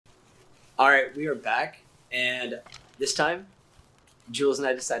All right, we are back, and this time, Jules and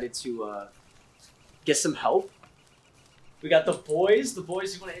I decided to get some help. We got the boys. The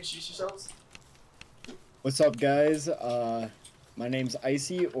boys, you want to introduce yourselves? What's up, guys? My name's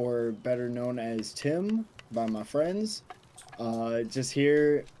Icy, or better known as Tim by my friends. Just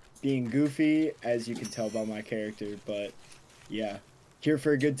here being goofy, as you can tell by my character, but yeah, here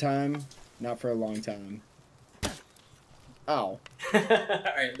for a good time, not for a long time. Ow. All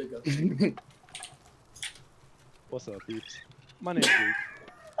right, Luke, go. What's up, peeps? My name's Luke.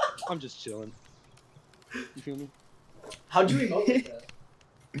 I'm just chilling. You feel me? How'd you emote like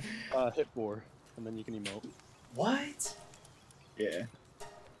that? Hit 4, and then you can emote. What? Yeah.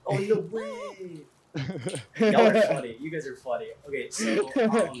 Oh, no way. Y'all are funny. You guys are funny. Okay, so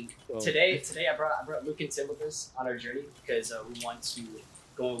today I brought Luke and Tim with us on our journey because we want to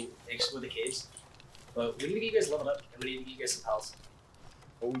go explore the caves. But we need to get you guys leveled up, and we need to get you guys some pals.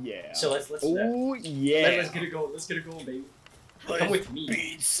 Oh yeah. So let's do that. Oh yeah. Let's get it going. Let's get it going, baby. Come with me.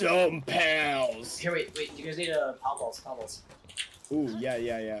 Beat some pals. Here, wait. Do you guys need PALWORLDs? PALWORLDs. Ooh,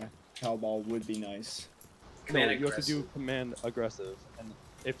 yeah. Pal ball would be nice. Command you have to aggressive. do command aggressive, and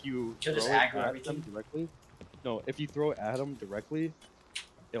if you She'll throw just it aggro at everything? them directly, no, if you throw it at them directly,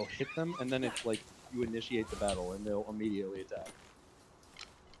 it'll hit them, and then it's like you initiate the battle, and they'll immediately attack.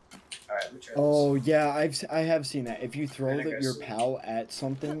 All right, let me try Oh yeah, I have seen that. If you throw Command your aggressive. pal at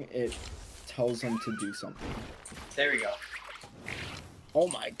something, it tells them to do something. this. There we go. Oh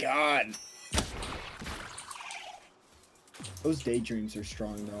my god. Those daydreams are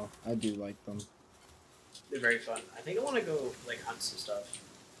strong though. I do like them. They're very fun. I think I want to go like hunt some stuff.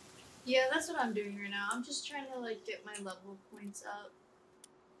 Yeah, that's what I'm doing right now. I'm just trying to like get my level points up.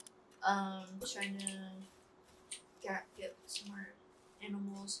 Trying to get some more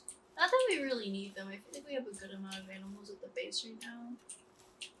animals. Not that we really need them. I feel like we have a good amount of animals at the base right now.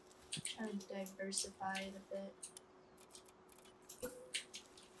 Trying to diversify it a bit.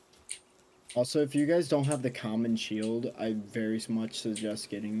 Also, if you guys don't have the common shield, I very much suggest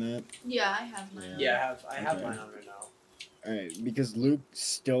getting that. Yeah, I have mine. Yeah, I have Okay. mine on right now. Alright, because Luke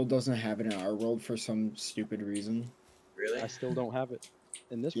still doesn't have it in our world for some stupid reason. Really? I still don't have it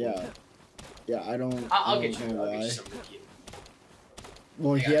in this Yeah. world. Yeah, I don't, I'll I get don't you. know I'll get why. you some Luke.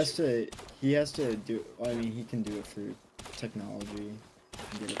 Well, I he got has to do, I mean, he can do it through technology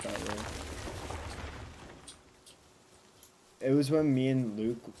and get it that way. It was when me and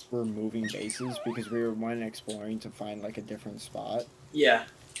Luke were moving bases because we went exploring to find like a different spot, Yeah.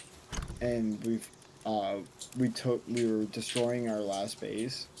 and we were destroying our last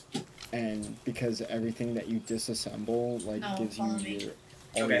base, and because everything that you disassemble like No, gives you follow me.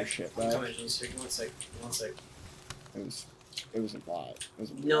 all Okay. your shit I'm back. coming. Just one sec. One sec. It was a lot. It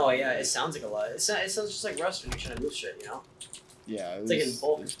was a No, lot. yeah, it sounds like a lot. It sounds just like Rust when you're trying to move shit, you know? Yeah, it it's like in was,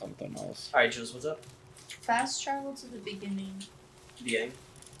 bulk. it was something else. Alright, Jules, what's up? Fast travel to the beginning. Beginning.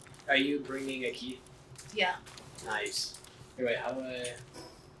 Are you bringing a key? Yeah. Nice. Here, wait, how do I...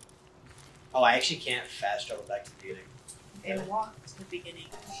 Oh, I actually can't fast travel back to the beginning. And walk to the beginning.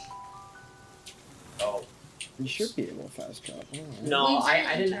 Oh. You should be able to fast travel. Right? No, We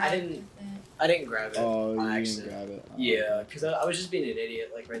I didn't interact with it. I didn't grab it Oh, on you didn't accident. grab it. Oh, Yeah, okay. because I was just being an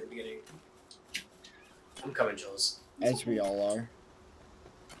idiot, like, right at the beginning. I'm coming, Jules. As we all are.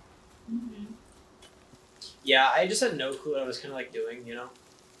 Mhm. Yeah, I just had no clue what I was kind of, like, doing, you know?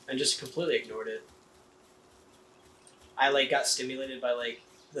 And just completely ignored it. I, like, got stimulated by, like,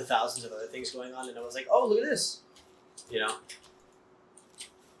 the thousands of other things going on, and I was like, oh, look at this! You know?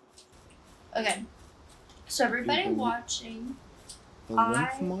 Okay. So everybody Mhm. watching, The I-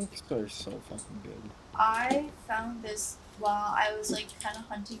 lymph monks are so fucking good. I found this while I was like kind of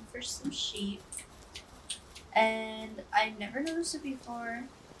hunting for some sheep, and I never noticed it before.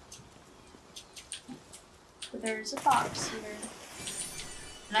 But there's a box here,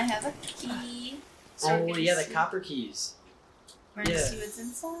 and I have a key. So we're Oh, gonna yeah, the see- copper keys. We're gonna yeah. see what's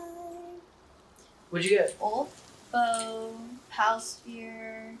inside. What'd you get? Old bow, pal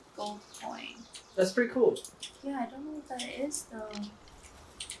spear, gold coin. That's pretty cool. Yeah, I don't know what that is though.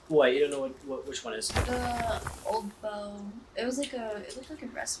 What, you don't know what which one is? The old bow. It looked like a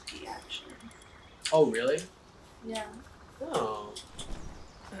recipe actually. Oh, really? Yeah, Oh.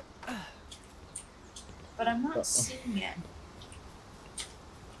 but I'm Uh-oh. not seeing it.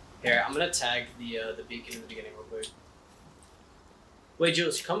 Here, I'm gonna tag the beacon in the beginning real quick. Wait,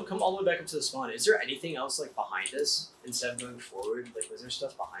 Jules, come all the way back up to the spawn. Is there anything else like behind us instead of going forward? Like, was there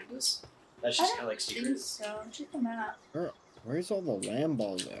stuff behind us? That's I just don't kind of like think secret. so. Check the map. Where's all the land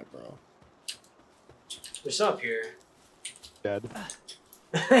balls at, bro? There's some up here. Dead.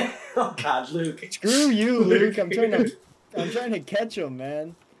 Oh God, Luke. Screw you, Luke. I'm trying to catch him,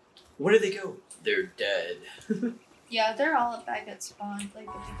 man. Where did they go? They're dead. Yeah, they're all back at spawn, like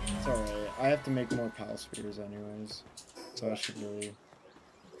at the beginning. It's alright. I have to make more pal spears anyways. So I should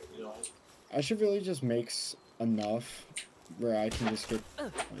really just make enough where I can just get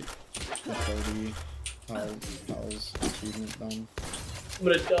like the 30 pals achievement done. I'm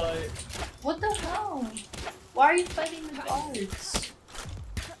gonna die. What the hell? Why are you fighting the guards?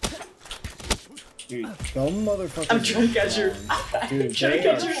 Dude, dumb motherfuckers. I'm trying to catch her. Dude, trying to they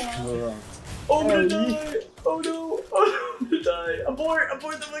catch are her. strong. Oh, I'm gonna die. Oh no. Oh no, I'm gonna die. Abort the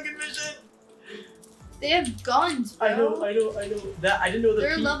fucking mission. They have guns, bro. I know. That I didn't know that.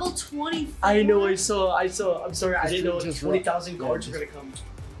 They're level 24. I know. I saw. I'm sorry. I didn't know Just 20,000 run. guards Yeah, were gonna come.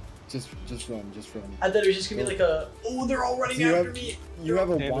 Just run. I thought it was just gonna be like a. Oh, they're all running after me. You have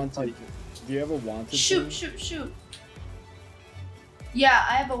a Damn it, wanted. Do you have a wanted? Shoot. Yeah,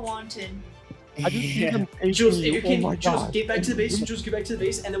 I have a wanted. I just see them Jules, chasing if you you. can, Oh my Jules, god. get back to the base. Jules, get back to the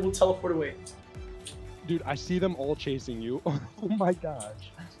base, and then we'll teleport away. Dude, I see them all chasing you. Oh my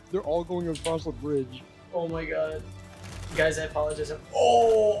gosh. They're all going across the bridge. Oh my god. Guys, I apologize.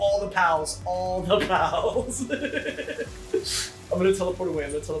 Oh, all the pals. I'm gonna teleport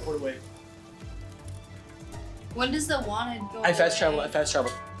away. When does the wanted go I fast away?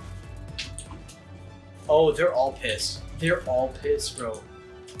 travel. Oh, they're all pissed. Bro.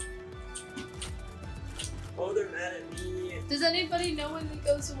 Oh, they're mad at me. Does anybody know when it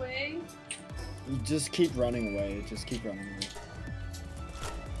goes away? You just keep running away.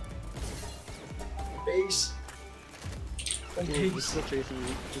 Base. Dude, he's still chasing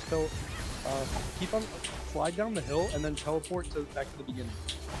you. Just keep on, slide down the hill and then teleport back to the beginning.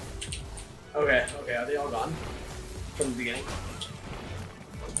 Okay, are they all gone? From the beginning?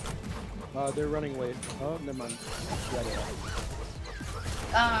 They're running away. Oh, never mind. Yeah, they are.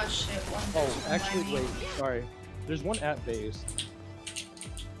 Ah, shit. One Oh, person actually, behind me. wait. Sorry. There's one at base.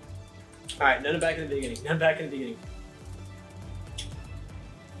 Alright, none back in the beginning.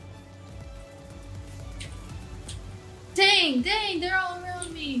 Dang, they're all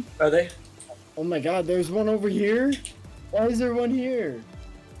around me. Are they? Oh my god, there's one over here? Why is there one here?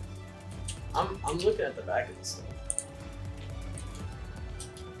 I'm looking at the back of this thing.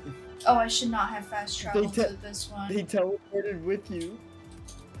 Oh, I should not have fast travel They to this one. They teleported with you.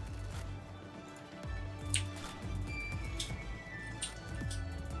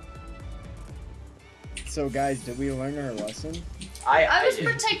 So guys, did we learn our lesson? I was did.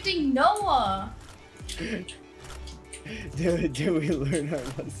 protecting Noah. Did we learn our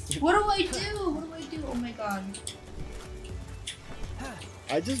lesson? What do I do? Oh my god.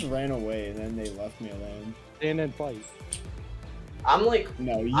 I just ran away and then they left me alone. Stand and fight. I'm like,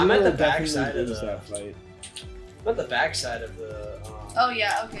 No, you I'm at will the definitely backside of lose the- that fight. I'm at the backside of the. Oh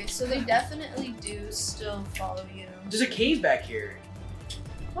yeah, okay, so they definitely do still follow you. There's a cave back here.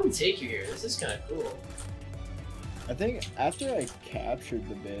 I'm gonna take you here. This is kind of cool. I think after I captured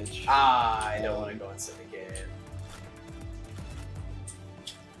the bitch. I don't want to go inside the cave.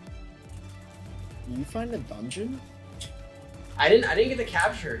 Did you find a dungeon? I didn't get to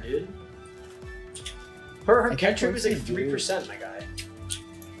capture her, dude. Her I catch rate think was like once you do- 3%, my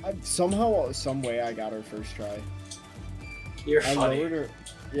guy. Somehow, some way, I got her first try. You're I funny. lowered her.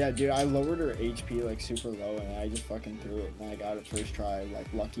 Yeah, dude, I lowered her HP like super low, and I just fucking threw it, and I got it first try, like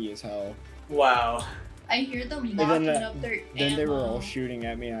lucky as hell. Wow. I hear them And locking then, up their then they were all ammo. shooting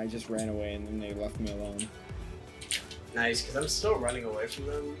at me, and I just ran away, and then they left me alone. Nice, because I'm still running away from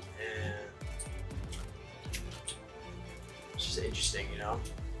them, and it's just interesting, you know?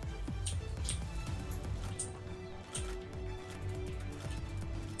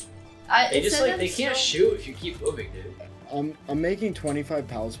 They It just said like, I'm they can't still- shoot if you keep moving, dude. I'm making 25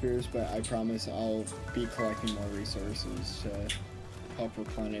 pal spears, but I promise I'll be collecting more resources to help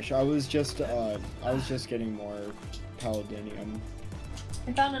replenish. I was just getting more paladinium.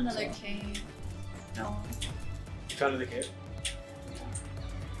 I found another cave. No. You found the cave?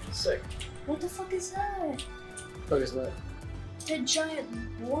 Sick. What the fuck is that? Fuck is that? That giant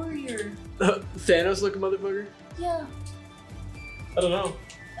warrior. Thanos looking motherfucker? Yeah. I don't know.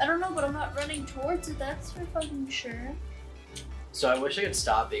 I don't know, but I'm not running towards it, that's for fucking sure. So I wish I could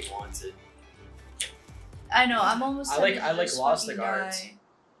stop being wanted. I know, I'm almost I tempted to like just lost the fucking guards. die.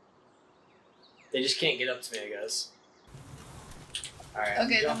 They just can't get up to me, I guess. Alright.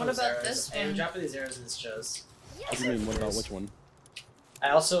 Okay, then what about this Hey, I'm one? dropping these arrows in this chest. What do you mean? What about which one?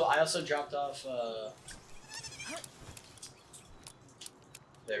 I also dropped off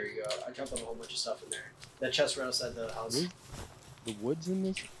there we go. I dropped off a whole bunch of stuff in there. That chest right outside the house. Really? The woods in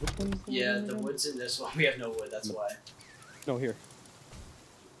this? Which one's the Yeah, one the again? wood's in this one. We have no wood, that's why. No, here.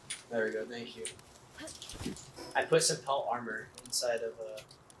 There we go, thank you. I put some pelt armor inside of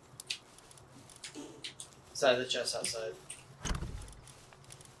Outside the chest, outside.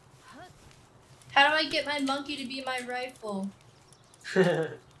 How do I get my monkey to be my rifle? Yeah,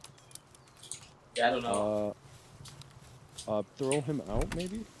 I don't know. Throw him out,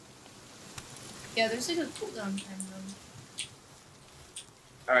 maybe? Yeah, there's like a cooldown time though.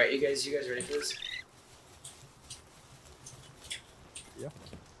 Alright, you guys ready for this? Yeah.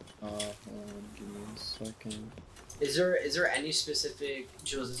 Hold on, give me a second. Is there any specific,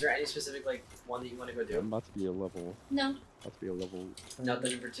 Jules, is there any specific, like, one that you want to go do? I'm about to be a level. No. About to be a level.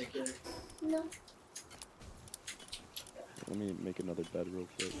 Nothing in particular? No. Let me make another bed real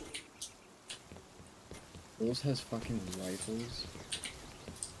quick. Rose has fucking rifles.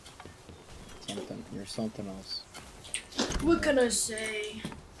 Something. You're something else. What can I say?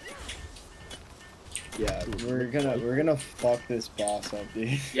 Yeah, we're gonna fuck this boss up,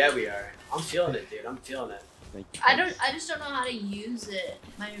 dude. Yeah, we are. I'm feeling it, dude. I'm feeling it. Thank you. I just don't know how to use it.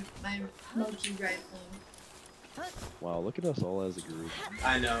 My monkey rifle. Wow, look at us all as a group.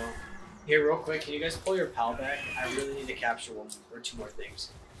 I know. Here, real quick, can you guys pull your pal back? I really need to capture one or two more things.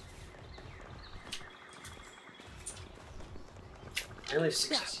 I only have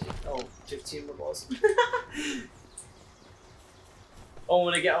 16. Oh, 15 more balls. Oh, I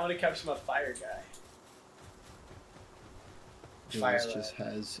want to capture my fire guy. Fire Rose lad. just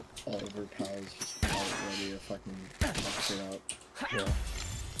has all of her pals just out ready to fucking fuck it up. Yeah.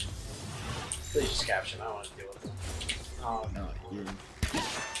 Please just capture him. I don't want to deal with him. Oh, No, you.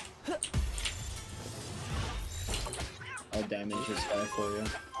 I'll damage this guy for you.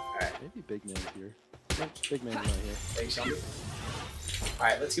 Alright, Maybe Big Man's here. Nope, Big Man's not here. thanks, zombie.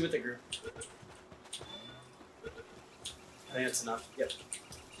 Alright, let's get with the group. I think that's enough. Yep.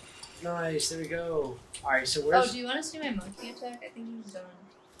 Nice, there we go. Alright, so where's... Oh, do you want to see my monkey attack? I think he's done.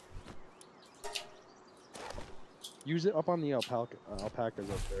 Use it up on the alpacas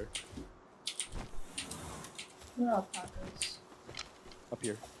up there. What alpacas? Up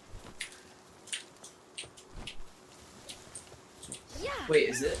here. Wait,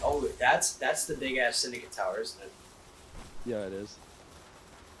 is it? Oh, that's the big ass syndicate tower, isn't it? Yeah, it is.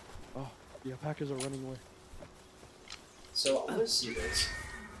 Oh, the alpacas are running away. So I want to see this.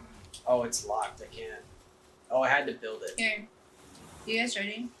 Oh, it's locked. I can't. Oh, I had to build it. Here. You guys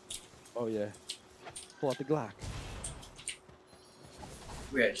ready? Oh yeah. Pull out the Glock.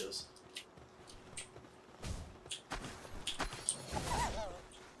 We had Jules.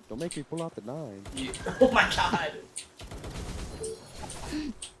 Don't make me pull out the 9. You, oh my god.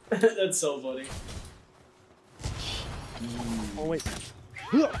 That's so funny. Oh wait.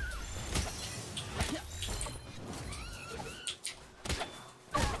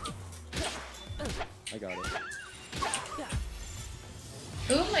 I got it.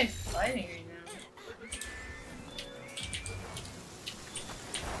 Who am I fighting right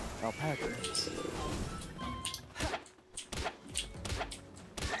now? Alpaca.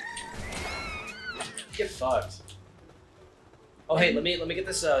 Get fucked. Oh hey, let me get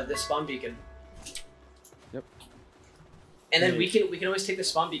this this spawn beacon. Yep. And then we can always take the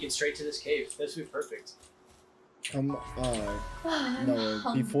spawn beacon straight to this cave. This would be perfect. Come I'm no,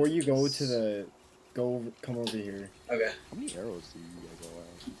 hungry. before you go to the come over here. Okay. How many arrows do you guys all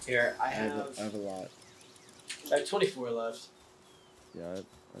have? Here, I I have have a lot. 24 left. Yeah, I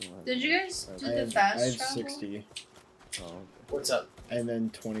don't have. Did you guys I do I the have, fast I have travel? 60 Oh, okay. What's up? and then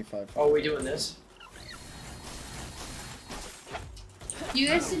 25. Oh, we doing this? You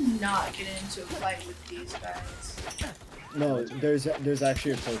guys did not get into a fight with these guys. No, there's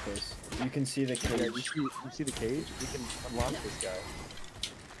actually a purpose. You can see the Yeah, cage. you see the cage? We can unlock this guy.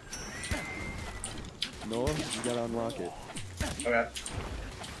 Noah, you gotta unlock it. Okay.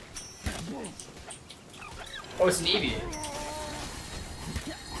 Oh, it's an Eevee.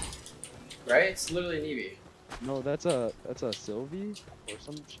 Right? It's literally an Eevee. No, that's a Sylvie or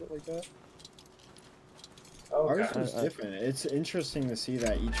some shit like that. Oh, Ours okay. was different. It's interesting to see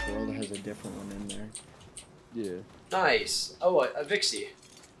that each world has a different one in there. Yeah, Nice. Oh, a Vixie.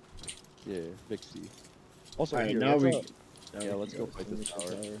 yeah, Vixie. Also, Alright, here, now we. Yeah, let's go fight this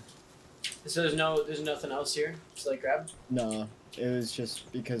tower. So there's nothing else here to like grab? No, it was just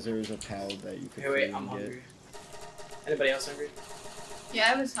because there was a pal that you could Hey, wait, freely I'm get. hungry. Anybody else hungry?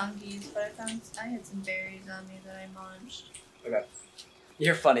 Yeah, I was hungry, but I had some berries on me that I munched. Okay.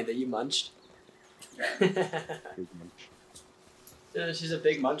 You're funny that you munched. Big munch. Yeah, she's a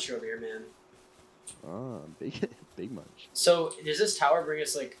big muncher over here, man. Ah, big munch. So does this tower bring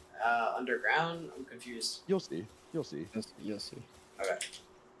us like underground? I'm confused. You'll see. You'll see. You'll see. Okay.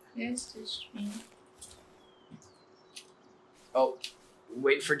 You guys ditched me. Oh,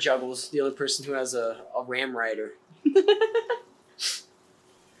 wait for Juggles, the only person who has a Ram Rider.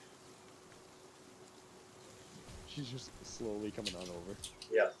 She's just slowly coming on over.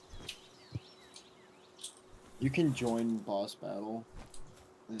 Yeah. You can join boss battle.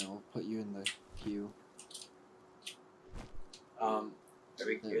 And it'll put you in the queue. There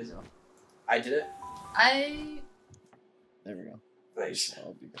we There we go. I did it. There we go. Nice.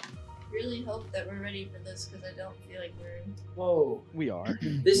 I'll be done. Really hope that we're ready for this because I don't feel like we're. Whoa. We are.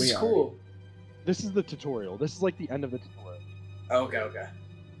 This We is are. cool. This is the tutorial. This is like the end of the tutorial. Okay, okay.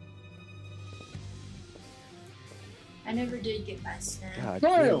 I never did get my snap. God,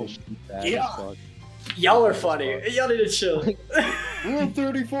 Kyle! yeah. Y'all are funny. Y'all need to chill. Rule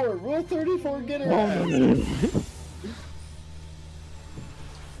 34! Rule 34, get her ass!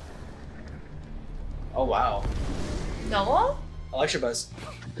 Oh wow. Noah? Electrobuzz.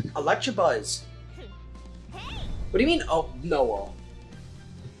 Electrobuzz. What do you mean? Oh, Noah.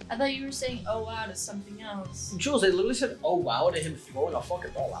 I thought you were saying oh wow to something else. Jules, they literally said oh wow to him throwing a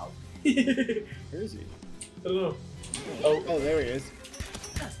fucking ball out. Where is he? I don't know. Oh, there he is.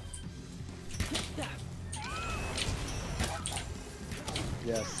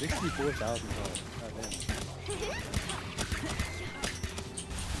 Yeah, 64,000 pounds. God damn.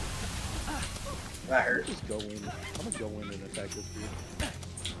 That hurt. Just go in. I'm gonna go in and attack this dude.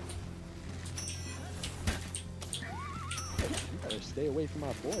 You better stay away from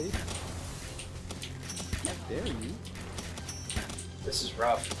my boy. How dare you? This is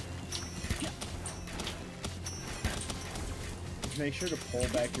rough. Make sure to pull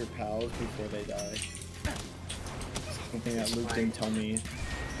back your pals before they die. Something that It's Luke fine. didn't tell me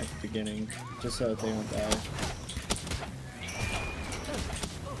at the beginning, just so that they don't die.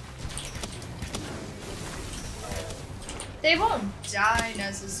 They won't die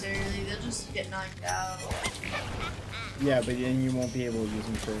necessarily, they'll just get knocked out. Yeah, but then you won't be able to use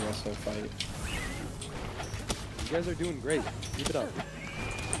them for the rest of the fight. You guys are doing great. Keep it up.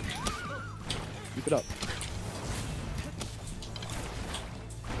 Keep it up.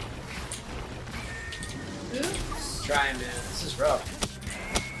 Oops. Trying, man. This is rough.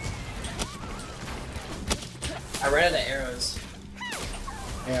 I ran out of arrows.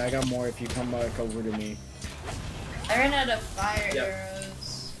 Yeah, I got more if you come back over to me. I ran out of fire Yep.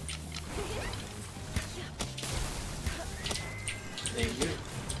 arrows. Thank you.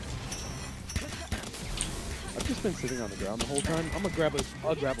 I've just been sitting on the ground the whole time. I'll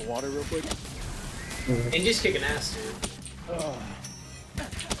grab a water real quick. And just kicking ass, dude. Oh,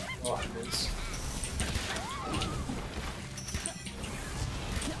 I miss.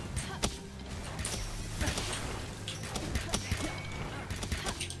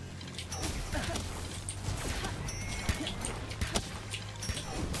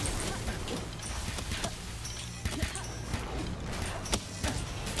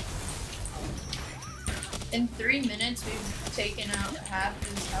 In 3 minutes, we've taken out half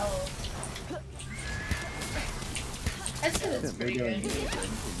his health. I'd say that's Yeah, pretty they're doing good.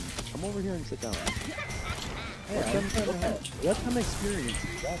 Come over here and sit down. Hey, I'm trying to help. Let them experience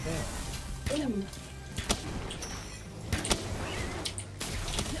it. Goddamn. Ooh.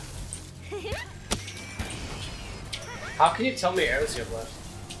 How can you tell me arrows you have left?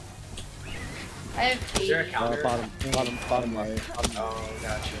 I have Is there a 80. counter? Bottom right. right. Oh,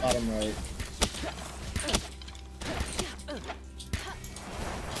 gotcha. Bottom right.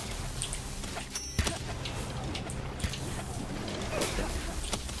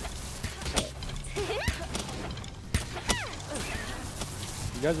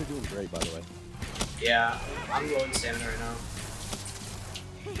 You guys are doing great, by the way. Yeah, I'm low in stamina right now.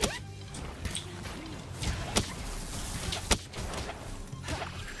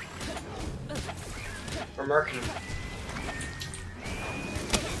 We're murking him.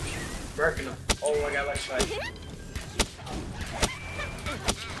 Murking him. Oh, I got electrified.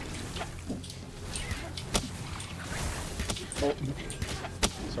 Oh,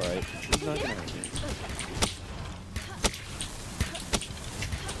 It's alright. He's not gonna hurt me.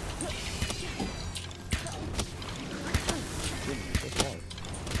 Goodness, that's hard.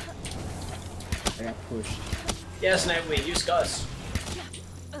 I got pushed. Yes, Nightwing, use Gus.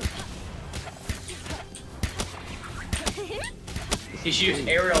 He should use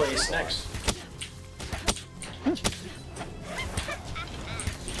aerial ace next.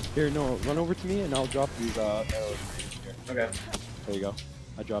 Here, no, run over to me and I'll drop these arrows. Here. Okay. There you go.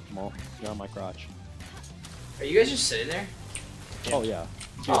 I dropped them all. You're on my crotch. Are you guys just sitting there? Oh yeah.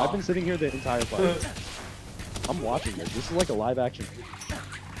 Dude, Aw. I've been sitting here the entire fight. I'm watching this. This is like a live action.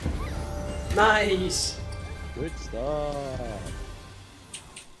 Nice. Good stuff.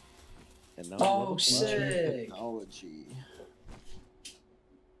 And now Oh, level sick. Technology.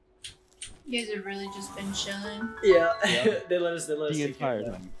 You guys have really just been chilling. Yeah. Yeah. they let us the take care entire of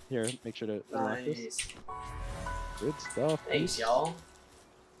that. time. Here, make sure to unlock this. Nice. Good stuff. Thanks, y'all.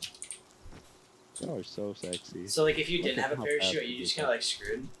 Y'all are so sexy. So like, if you Look didn't at have a how parachute, fast are you you just do kind of like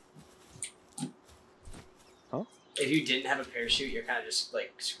screwed? Huh? If you didn't have a parachute, you're kind of just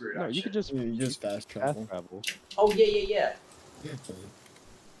like screwed. No, aren't you could Yeah, you just fast travel. Oh yeah.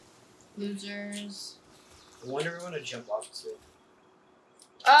 Losers. I wonder we want to jump off to.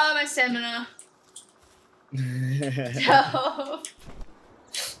 Oh, my stamina.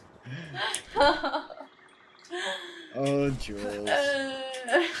 Oh, Jules.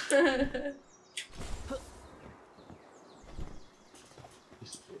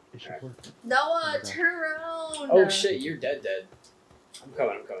 It should work. Noah, turn around. Oh shit, you're dead. I'm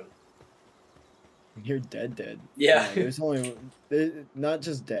coming. You're dead. Yeah. No, there's only not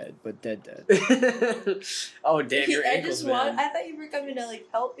just dead, but dead. Oh damn, your I ankles, just man. I thought you were coming to like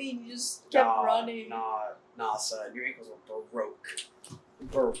help me and you just kept running. Nah, son. Your ankles were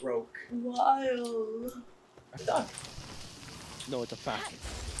broke. Wild. Done. No, it's a fact.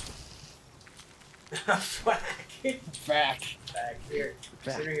 Fuck. Fact. Back here.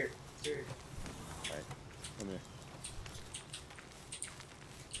 Back. Sit here. Alright, come here.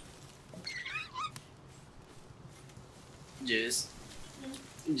 Juice.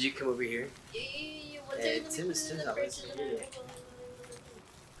 Did you come over here? Yeah, Hey, Tim's not listening.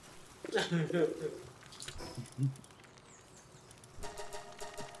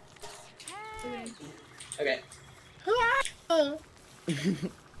 Okay.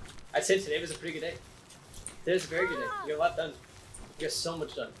 I'd say today was a pretty good day. Today was a very good day. You got a lot done. You got so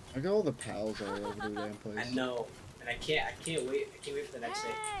much done. I got all the pals all over the damn place. I know, and I can't wait. I can't wait for the next day.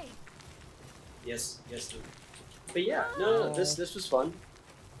 Yes, dude. But yeah, no, this was fun.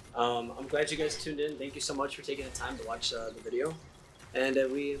 I'm glad you guys tuned in. Thank you so much for taking the time to watch the video, and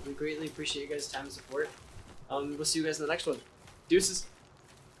we greatly appreciate you guys' time and support. We'll see you guys in the next one. Deuces.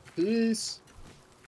 Peace.